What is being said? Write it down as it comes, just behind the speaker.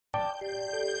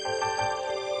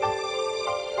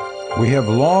We have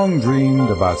long dreamed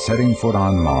about setting foot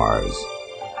on Mars.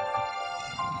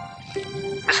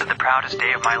 This is the proudest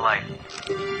day of my life.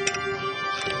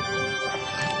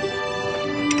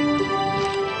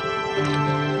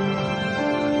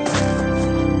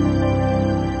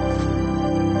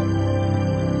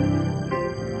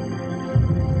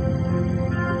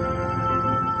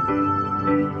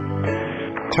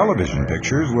 Television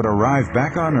pictures would arrive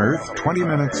back on Earth 20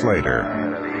 minutes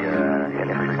later.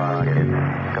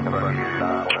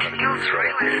 It feels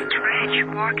really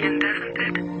strange walking, doesn't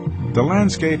it? The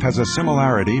landscape has a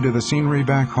similarity to the scenery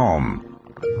back home.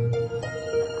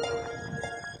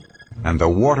 And the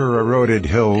water-eroded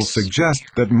hills suggest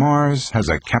that Mars has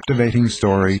a captivating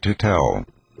story to tell.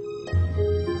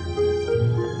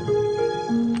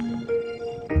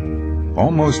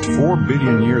 Almost 4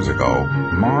 billion years ago,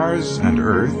 Mars and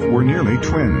Earth were nearly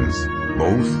twins.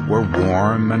 Both were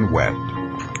warm and wet.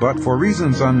 But for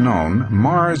reasons unknown,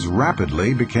 Mars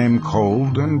rapidly became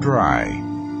cold and dry.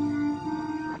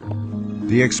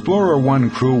 The Explorer 1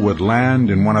 crew would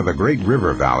land in one of the great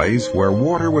river valleys where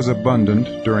water was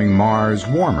abundant during Mars'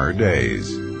 warmer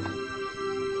days.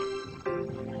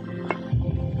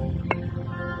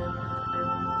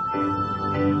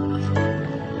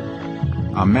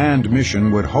 A manned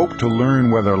mission would hope to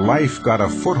learn whether life got a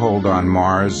foothold on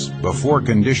Mars before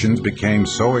conditions became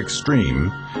so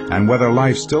extreme, and whether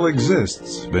life still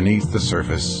exists beneath the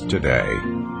surface today.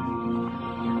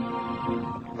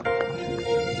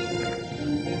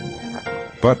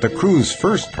 But the crew's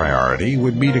first priority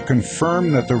would be to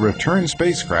confirm that the return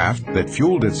spacecraft that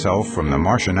fueled itself from the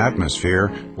Martian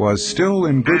atmosphere was still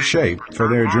in good shape for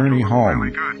their journey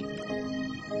home.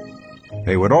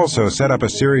 They would also set up a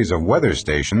series of weather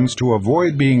stations to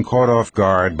avoid being caught off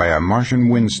guard by a Martian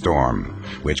windstorm,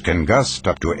 which can gust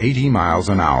up to 80 miles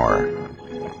an hour.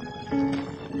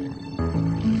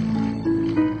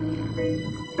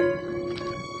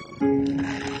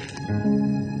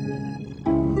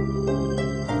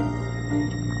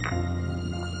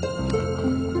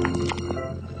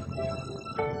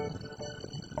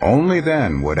 Only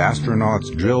then would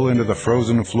astronauts drill into the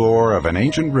frozen floor of an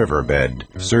ancient riverbed,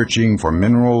 searching for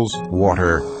minerals,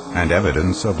 water, and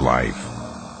evidence of life.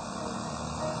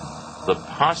 The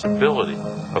possibility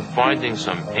of finding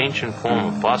some ancient form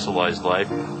of fossilized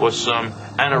life or some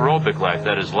anaerobic life,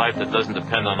 that is, life that doesn't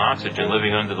depend on oxygen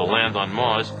living under the land on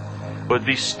Mars, would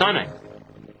be stunning.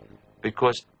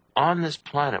 Because on this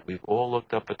planet, we've all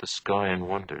looked up at the sky and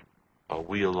wondered, are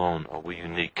we alone? Are we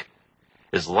unique?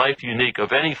 Is life unique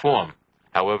of any form,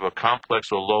 however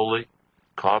complex or lowly,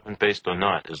 carbon-based or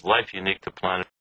not? Is life unique to planet